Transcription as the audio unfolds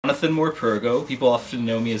Jonathan Morpurgo. People often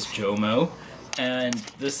know me as Jomo. And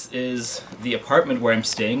this is the apartment where I'm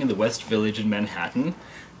staying in the West Village in Manhattan.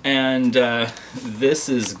 And this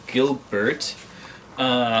is Gilbert,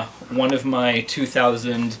 one of my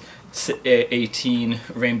 2018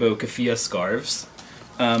 Rainbow Keffiyeh scarves.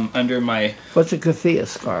 Under my... What's a Keffiyeh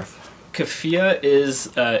scarf? Keffiyeh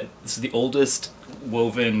is it's the oldest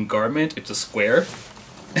woven garment. It's a square.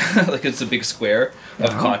 Like it's a big square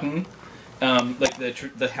of cotton. Like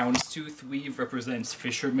the houndstooth weave represents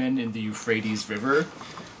fishermen in the Euphrates River.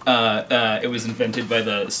 It was invented by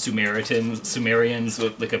the Sumerians,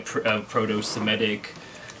 with like a proto-Semitic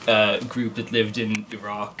group that lived in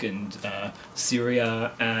Iraq and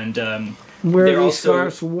Syria. And where are these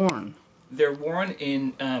scarves worn? They're worn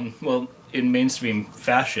in well, in mainstream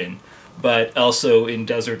fashion, but also in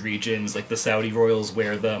desert regions, like the Saudi royals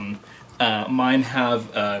wear them. Mine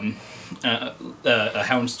have a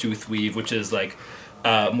houndstooth weave, which is like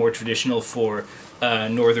more traditional for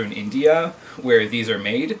northern India, where these are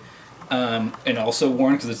made, and also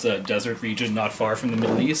worn because it's a desert region not far from the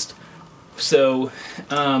Middle East. So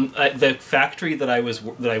the factory that I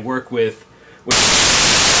work with,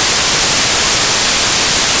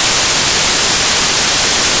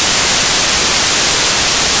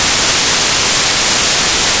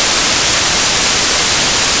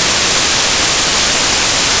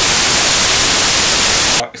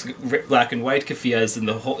 black and white keffiyehs in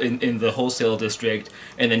the wholesale district,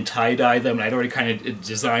 and then tie-dye them. And I'd already kind of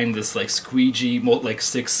designed this like squeegee, like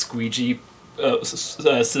 6 squeegee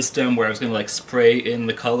system where I was going to like spray in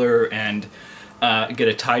the color and get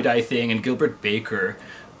a tie-dye thing. And Gilbert Baker,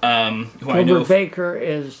 who I know, Baker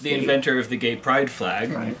is the inventor of the gay pride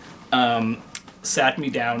flag, right. Sat me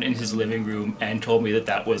down in his living room and told me that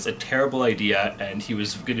that was a terrible idea, and he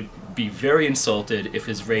was going to be very insulted if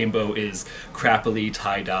his rainbow is crappily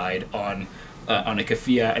tie-dyed on a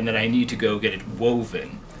keffiyeh, and that I need to go get it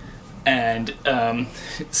woven. And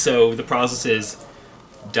so the process is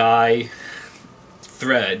dye,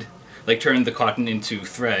 thread, like turn the cotton into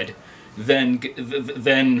thread,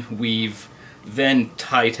 then weave, then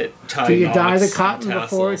tie Do you dye the cotton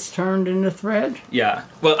tassels before it's turned into thread? Yeah.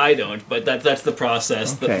 Well, I don't, but that's the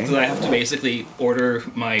process. Okay. So I have to basically order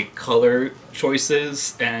my color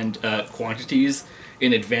choices and quantities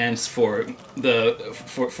in advance for the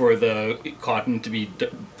cotton to be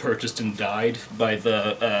purchased and dyed by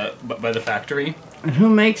the factory. And who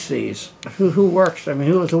makes these? Who works? I mean,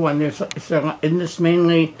 who is the one? Isn't this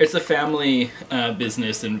mainly? It's a family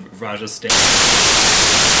business in Rajasthan.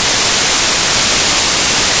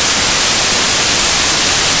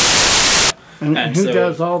 And who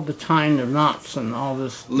does all the tying of knots and all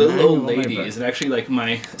this? Little Old Lady is actually like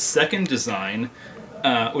my second design,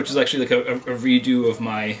 which is actually like a redo of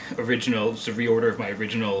my original, just a reorder of my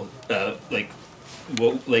original, like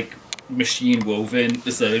machine woven.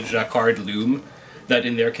 It's a jacquard loom that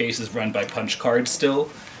in their case is run by punch cards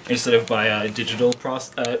still, instead of by a digital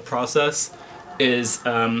process.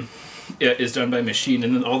 Is done by machine,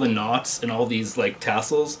 and then all the knots and all these like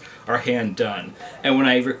tassels are hand done. And when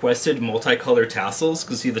I requested multicolored tassels,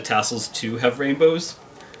 because see the tassels too have rainbows,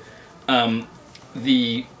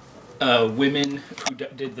 the women who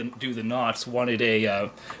do the knots wanted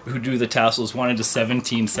who do the tassels wanted a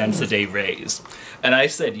 17 cents a day raise, and I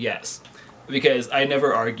said yes, because I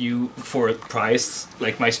never argue for price.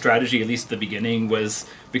 Like my strategy, at least at the beginning, was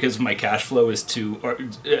because my cash flow is to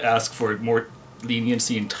ask for more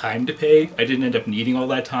leniency and time to pay. I didn't end up needing all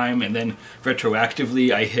that time, and then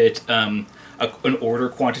retroactively I hit an order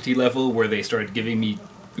quantity level where they started giving me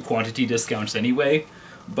quantity discounts anyway.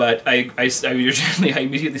 But I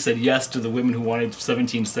immediately said yes to the women who wanted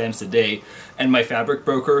 17 cents a day, and my fabric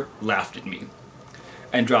broker laughed at me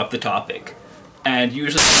and dropped the topic. And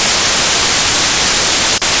usually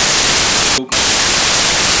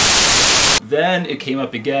then it came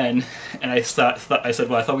up again, and I said, well,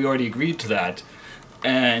 I thought we already agreed to that.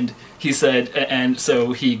 And he said, and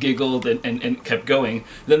so he giggled and kept going.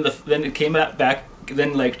 Then it came back.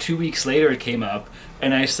 Then like 2 weeks later it came up,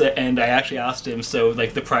 and I said, and I actually asked him, so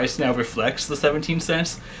like the price now reflects the 17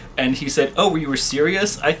 cents? And he said, oh, you were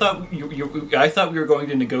serious? I thought I thought we were going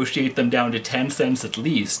to negotiate them down to 10 cents at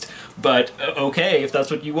least. But okay, if that's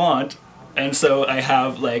what you want. And so I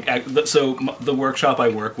have like, so the workshop I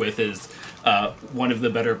work with is one of the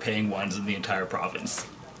better paying ones in the entire province.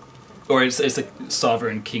 Or it's a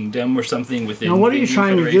sovereign kingdom or something within. Now, what are you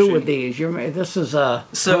trying to do with these? This is a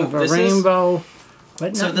kind of a rainbow,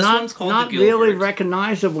 but not really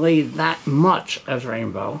recognizably that much as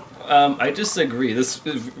rainbow. I disagree. This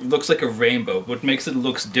looks like a rainbow. What makes it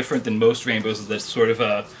look different than most rainbows is that it's sort of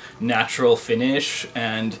a natural finish,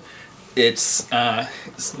 and it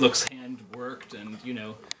looks hand worked and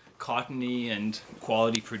cottony and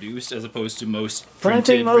quality produced, as opposed to most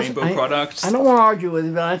printed rainbow products. I don't want to argue with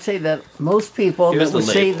you, but I'd say that most people that would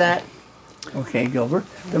see that. Okay, Gilbert.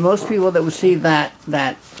 The most people that would see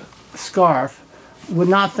that scarf would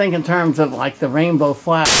not think in terms of like the rainbow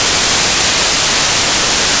flag.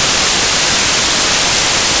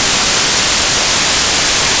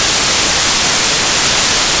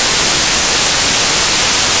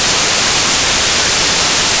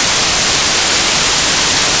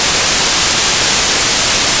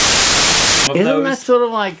 Isn't that sort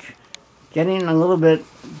of like getting a little bit,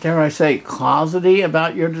 dare I say, closety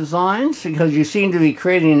about your designs? Because you seem to be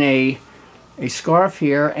creating a scarf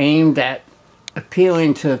here aimed at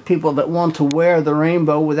appealing to people that want to wear the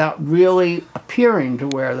rainbow without really appearing to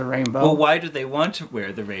wear the rainbow. Well, why do they want to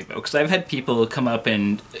wear the rainbow? Because I've had people come up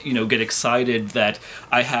and, get excited that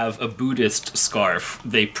I have a Buddhist scarf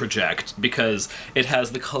they project because it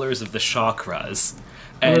has the colors of the chakras.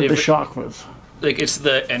 What are the chakras? Like, it's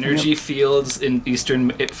the energy fields in Eastern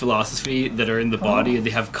philosophy that are in the body, and they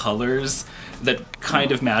have colors that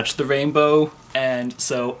kind of match the rainbow. And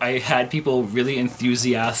so I had people really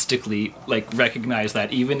enthusiastically, recognize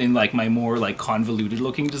that, even in, my more,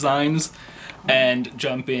 convoluted-looking designs, and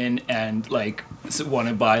jump in and, want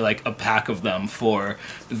to buy, a pack of them for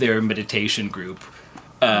their meditation group,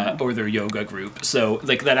 or their yoga group. So,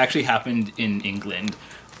 that actually happened in England.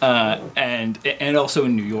 And also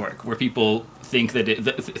in New York, where people think that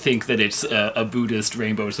it's a Buddhist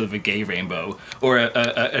rainbow instead of a gay rainbow, or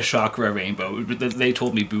a chakra rainbow. They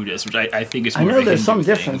told me Buddhist, which I think is more I know there's some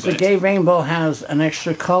difference. The gay rainbow has an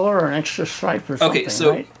extra color or an extra stripe or something. Okay,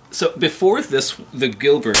 right? So before this, the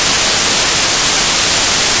Gilbert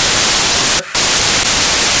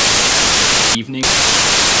evening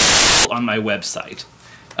on my website.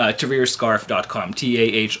 tahrirscarf.com,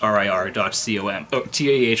 TAHRIR.com, oh,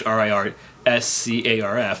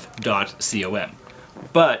 TAHRIRSCARF.com.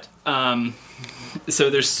 But, so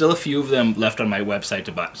there's still a few of them left on my website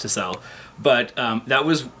to sell. But that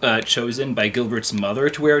was chosen by Gilbert's mother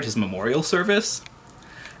to wear at his memorial service.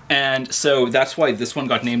 And so that's why this one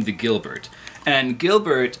got named the Gilbert. And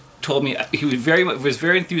Gilbert told me he was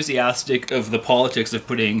very enthusiastic of the politics of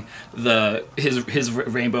putting his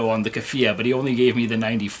rainbow on the keffiyeh, but he only gave me the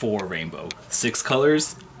 94 rainbow, 6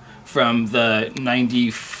 colors from the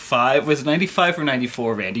 95. Was it 95 or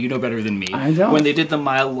 94, Randy? You know better than me. I don't. When they did the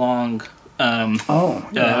mile-long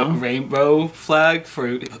rainbow flag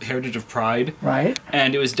for Heritage of Pride. Right.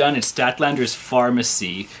 And it was done at Statlander's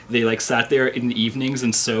Pharmacy. They sat there in the evenings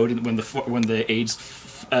and sewed when the AIDS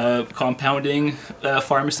compounding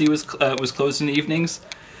pharmacy was closed in the evenings,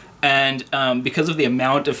 and because of the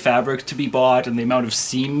amount of fabric to be bought and the amount of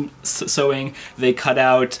seam sewing, they cut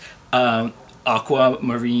out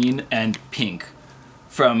aquamarine and pink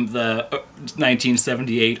from the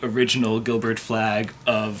 1978 original Gilbert flag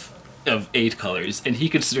of 8 colors, and he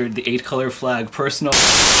considered the 8-color flag personal.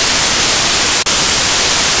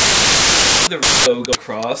 The rainbow go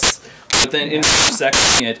across, but then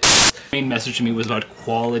intersecting it, the main message to me was about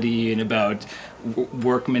quality and about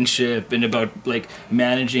workmanship and about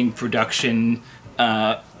managing production.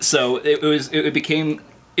 So it became,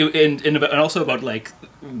 and also about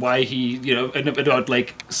why he, and about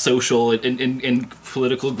social and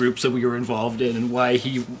political groups that we were involved in, and why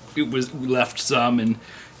he was left some. And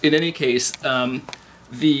in any case,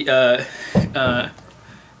 he had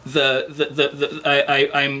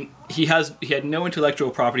no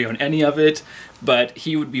intellectual property on any of it, but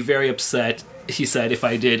he would be very upset, he said, if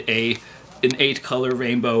I did an 8-color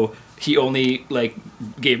rainbow. He only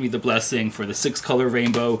gave me the blessing for the 6-color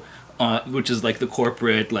rainbow, which is the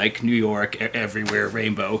corporate New York everywhere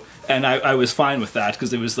rainbow, and I was fine with that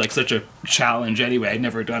because it was such a challenge anyway. I'd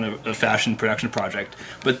never done a fashion production project,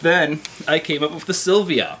 but then I came up with the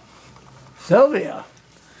Sylvia. Sylvia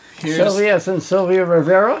and Sylvia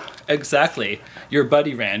Rivera? Exactly. Your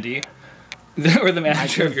buddy, Randy. Or the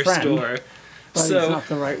manager of your store. Buddy's not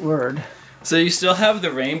the right word. So you still have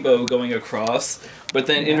the rainbow going across, but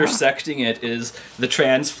then intersecting it is the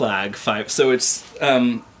trans flag. 5. So it's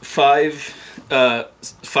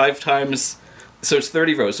 5 times. So it's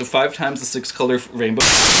 30 rows. So 5 times the 6-color rainbow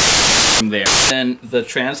from there. Then the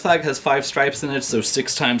trans flag has 5 stripes in it, so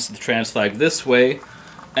 6 times the trans flag this way.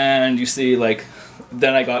 And you see,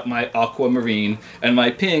 then I got my aquamarine and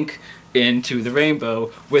my pink into the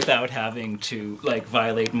rainbow without having to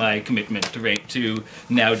violate my commitment to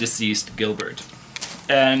now deceased Gilbert.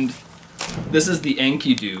 And this is the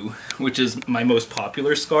Enkidu, which is my most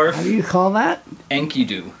popular scarf. How do you call that?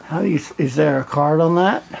 Enkidu. Is there a card on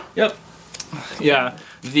that? Yep. Yeah.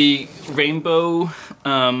 The rainbow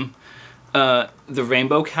the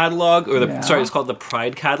Rainbow Catalog, or Yeah. sorry, it's called the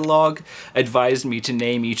Pride Catalog, advised me to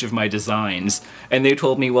name each of my designs. And they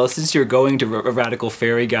told me, well, since you're going to a Radical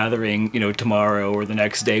Fairy gathering, you know, tomorrow or the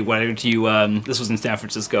next day, why don't you, this was in San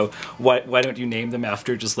Francisco, why don't you name them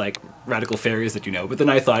after just, like, Radical Fairies that you know? But then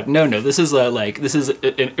I thought, no, this is,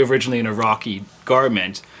 originally an Iraqi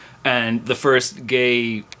garment, and the first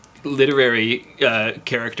gay literary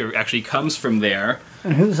character actually comes from there.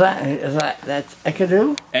 And who's that? That's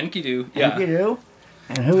Enkidu? Enkidu, yeah. Enkidu?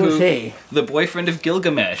 And who is he? The boyfriend of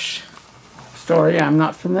Gilgamesh. Story I'm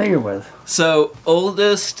not familiar with. So,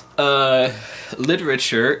 oldest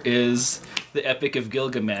literature is the Epic of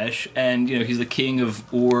Gilgamesh, and, you know, he's the king of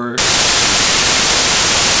Ur.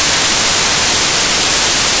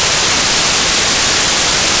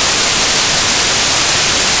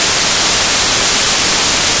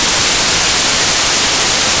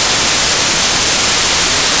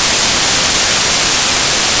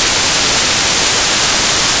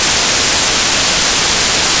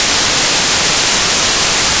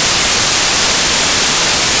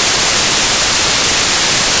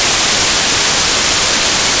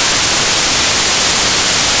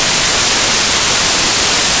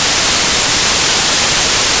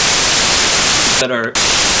 That are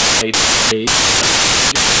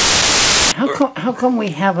How come we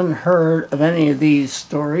haven't heard of any of these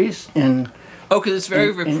stories in? Oh, because it's very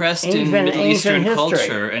repressed in Middle Eastern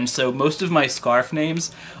culture, and so most of my scarf names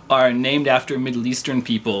are named after Middle Eastern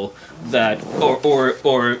people that,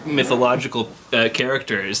 or mythological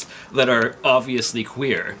characters that are obviously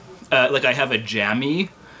queer. Like I have a Jami,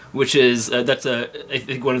 which is I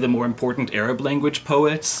think one of the more important Arab language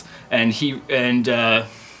poets, and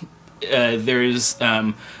there's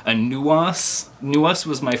a Nuas. Nuas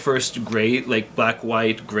was my first gray, like black,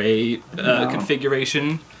 white, gray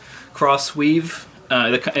configuration cross weave.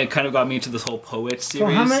 It kind of got me into this whole poet series.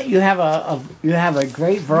 So how many you have a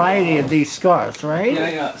great variety of these scarves, right?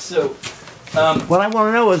 Yeah. So what I want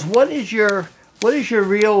to know is what is your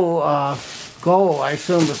real goal? I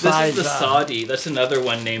assume besides this is the Saudi. That's another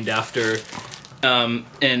one named after.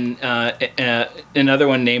 Another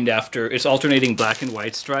one named after, it's alternating black and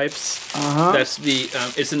white stripes. That's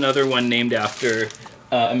it's another one named after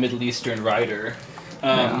a Middle Eastern writer.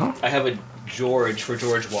 I have a George for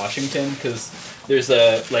George Washington because there's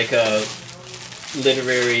a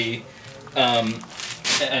literary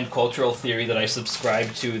and cultural theory that I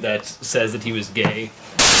subscribe to that says that he was gay.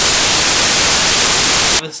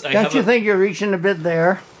 Don't you think you're reaching a bit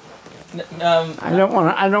there? I don't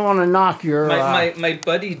want to knock your. My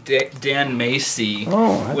buddy Dan Macy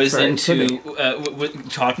was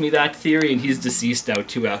taught me that theory, and he's deceased now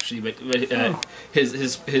too, actually. But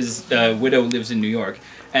his widow lives in New York,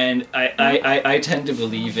 and I tend to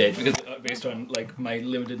believe it because based on like my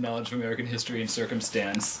limited knowledge of American history and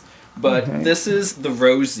circumstance. But this is the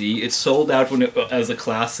Rosie. It's sold out as a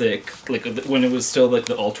classic, like when it was still like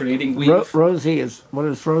the alternating weave. Rosie is what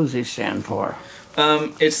does Rosie stand for?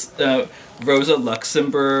 It's Rosa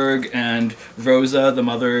Luxemburg and Rosa, the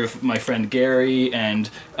mother of my friend Gary, and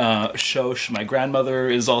Shosh, my grandmother,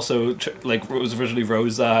 is also was originally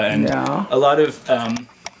Rosa, and a lot of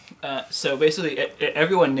so basically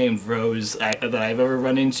everyone named Rose that I've ever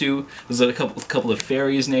run into. There's a couple of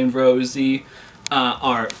fairies named Rosie.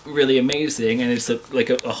 Are really amazing, and it's a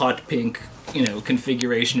hot pink,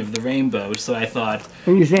 configuration of the rainbow. So I thought,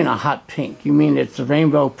 when you saying a hot pink, you mean it's a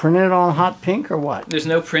rainbow printed on hot pink, or what? There's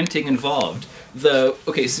no printing involved. So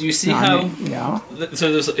you see so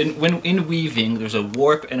there's in weaving there's a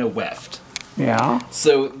warp and a weft. Yeah.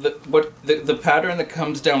 So the pattern that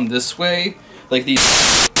comes down this way, like these,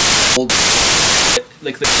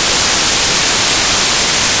 like the.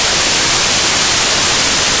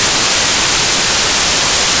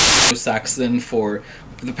 Saxon for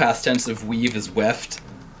the past tense of weave is weft,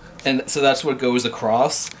 and so that's what goes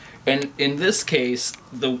across. And in this case,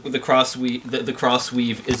 the cross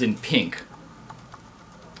weave is in pink.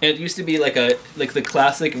 And it used to be like the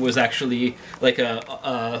classic was actually like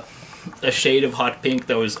a shade of hot pink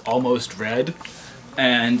that was almost red.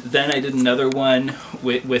 And then I did another one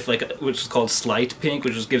with which is called slight pink,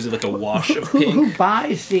 which just gives it like a wash of pink. Who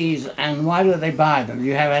buys these, and why do they buy them? Do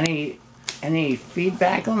you have any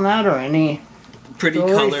feedback on that, or any pretty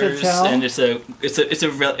colors? And this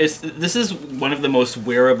is one of the most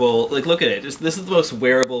wearable. Like, look at it. This is the most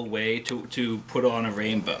wearable way to put on a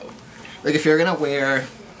rainbow. Like, if you're gonna wear,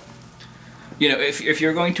 if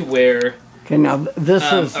you're going to wear. Okay, now this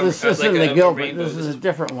isn't the Gilbert. This is a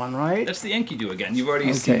different one, right? That's the Enkidu again. You've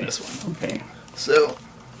already seen this one. Okay. So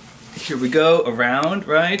here we go around,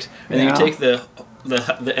 right? And then you take the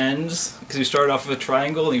ends, because you start off with a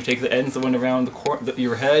triangle, and you take the ends that went around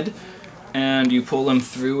your head, and you pull them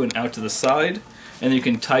through and out to the side, and you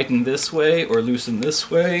can tighten this way or loosen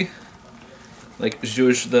this way, like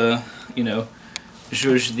zhuzh the, you know,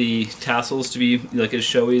 zhuzh the tassels to be like as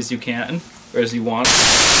showy as you can or as you want.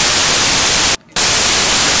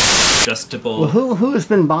 Adjustable. Well, who's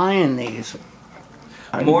been buying these?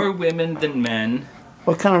 More women than men.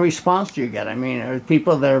 What kind of response do you get? I mean, are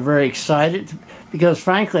people that are very excited? Because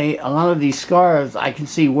frankly, a lot of these scarves I can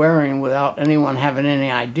see wearing without anyone having any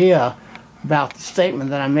idea about the statement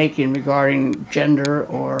that I'm making regarding gender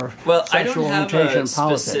or sexual orientation and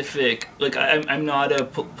politics. Specific, like I'm not a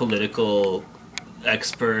political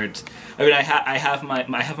expert. I mean, I have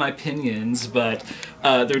my opinions, but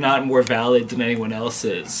they're not more valid than anyone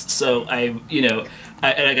else's. So I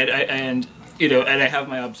have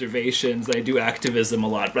my observations. I do activism a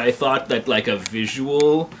lot, but I thought that like a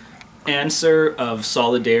visual answer of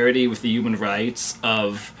solidarity with the human rights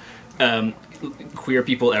of queer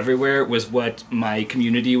people everywhere was what my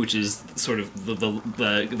community, which is sort of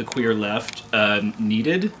the queer left,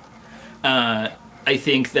 needed. I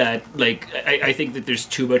think that I think that there's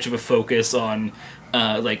too much of a focus on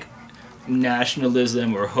like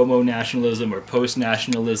nationalism or homo nationalism or post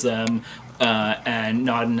nationalism, and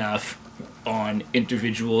not enough on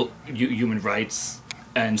individual human rights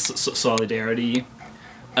and solidarity.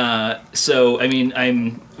 So I mean,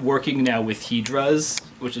 I'm working now with Hedras,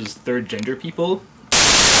 which is third gender people.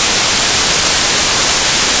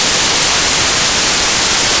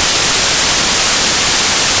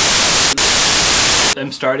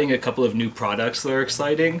 I'm starting a couple of new products that are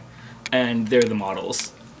exciting, and they're the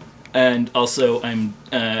models. And also, I'm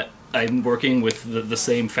working with the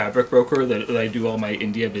same fabric broker that I do all my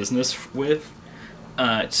India business with,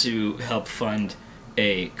 to help fund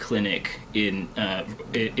a clinic in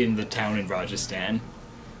the town in Rajasthan,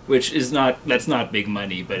 which is that's not big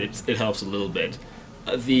money, but it helps a little bit.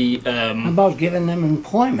 How about giving them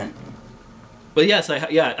employment? But yes,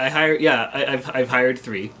 I've hired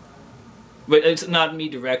 3. But it's not me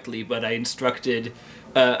directly, but I instructed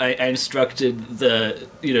the,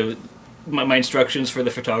 you know, my instructions for the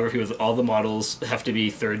photography was all the models have to be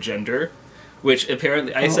third gender, which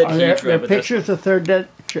apparently I said Hedra. There are pictures of third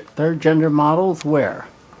gender models where?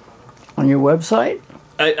 On your website?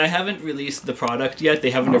 I haven't released the product yet. They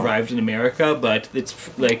haven't arrived in America, but it's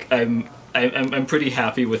like I'm pretty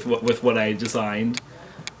happy with what I designed.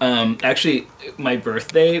 Actually, my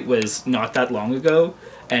birthday was not that long ago,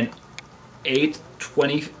 and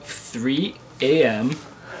 8:23 a.m.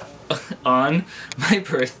 on my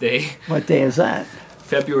birthday. What day is that?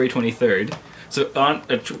 February 23rd. So on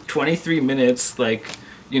 23 minutes, like,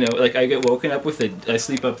 you know, like I get woken up with I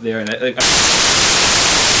sleep up there, and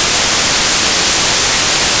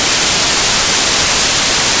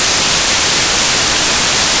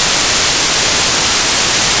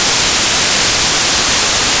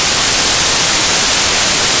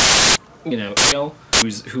you know,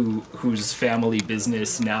 whose family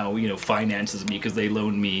business now, you know, finances me because they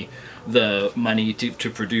loan me the money to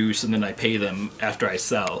produce, and then I pay them after I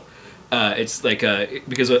sell. It's like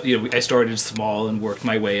because you know, I started small and worked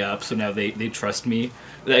my way up, so now they trust me.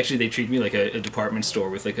 Actually, they treat me like a department store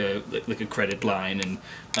with like a credit line, and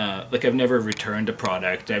like I've never returned a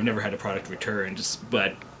product. I've never had a product returned,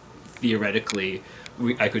 but theoretically,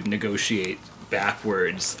 I could negotiate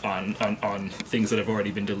backwards on things that have already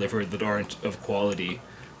been delivered that aren't of quality.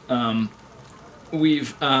 And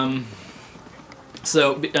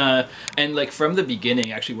like from the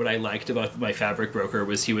beginning, actually, what I liked about my fabric broker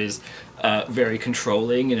was he was very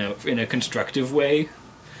controlling in a constructive way,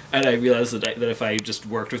 and I realized that if I just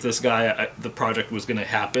worked with this guy, the project was going to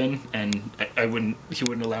happen, and he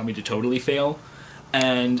wouldn't allow me to totally fail.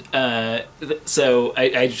 And so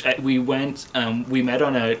we met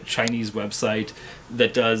on a Chinese website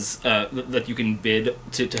that does that you can bid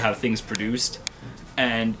to have things produced.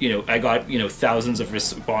 And, you know, I got, you know, thousands of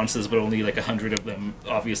responses, but only like 100 of them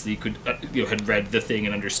obviously could, you know, had read the thing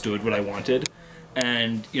and understood what I wanted.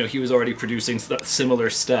 And, you know, he was already producing similar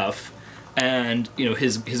stuff. And, you know,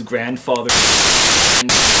 his grandfather...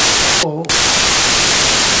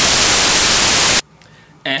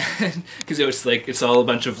 And because it was like, it's all a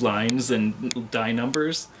bunch of lines and die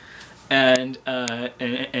numbers and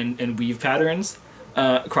weave patterns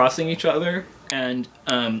crossing each other. And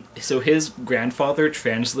so his grandfather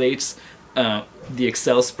translates the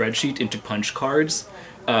Excel spreadsheet into punch cards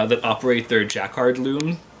that operate their jacquard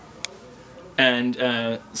loom.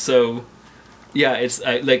 And so, yeah, it's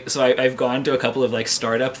I've gone to a couple of like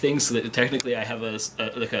startup things. So that technically, I have a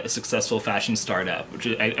successful fashion startup, which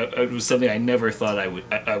it was something I never thought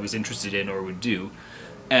I was interested in or would do.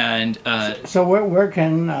 And so where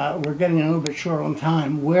can we're getting a little bit short on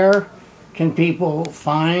time. Where can people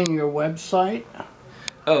find your website?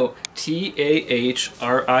 Oh,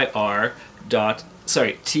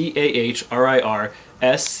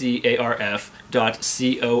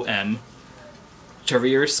 TAHRIRSCARF.com,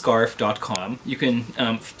 TarrirScarf.com. You can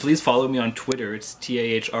please follow me on Twitter. It's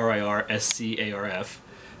TAHRIRSCARF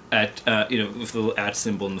at with the little @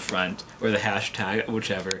 symbol in the front or the hashtag,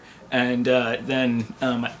 whichever. And then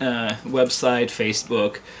website,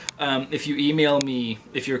 Facebook. If you email me,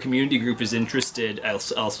 if your community group is interested, I'll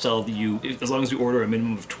sell you, as long as you order a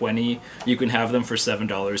minimum of 20, you can have them for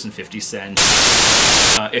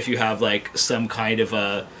 $7.50. If you have like some kind of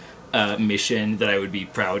a mission that I would be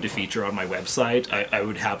proud to feature on my website, I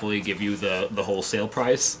would happily give you the wholesale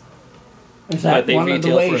price. Is that one of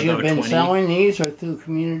the ways you've been selling these, or through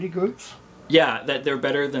community groups? Yeah, that they're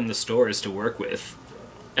better than the stores to work with.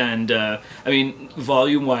 And, I mean,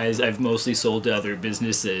 volume-wise, I've mostly sold to other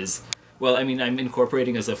businesses. Well, I mean, I'm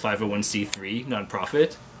incorporating as a 501c3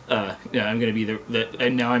 nonprofit. I'm going to be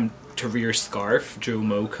and now I'm Tarrir Scarf, Joe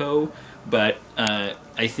Moco, but I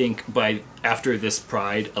think after this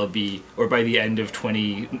Pride, or by the end of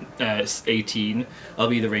 2018, I'll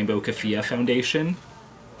be the Rainbow Kafia Foundation.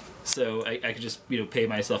 So I could just, pay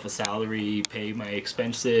myself a salary, pay my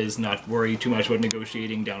expenses, not worry too much about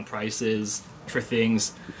negotiating down prices for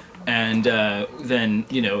things, and then,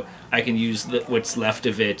 I can use what's left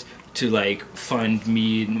of it to, like, fund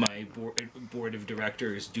me and my board of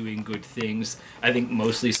directors doing good things. I think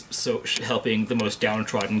mostly helping the most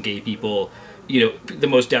downtrodden gay people, the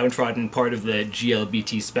most downtrodden part of the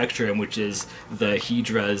GLBT spectrum, which is the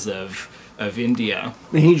hijras of India.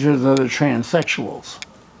 The hijras are the transsexuals.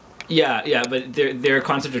 Yeah, but their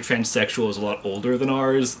concept of transsexual is a lot older than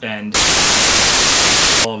ours, and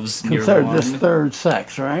involves nirvana. This third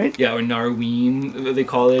sex, right? Yeah, or Narween, they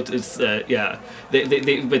call it. It's yeah.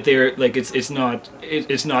 But they're like it's not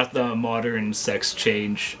the modern sex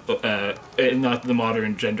change, not the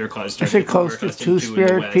modern gender construct. Is it close to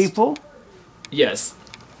two-spirit people? Yes.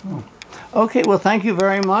 Oh. Okay, well, thank you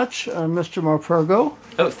very much, Mr. Morpurgo.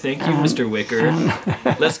 Oh, thank you, Mr. Wicker.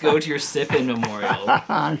 Let's go to your sip-in memorial.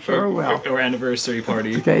 Sure will. Or anniversary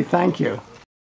party. Okay, thank you.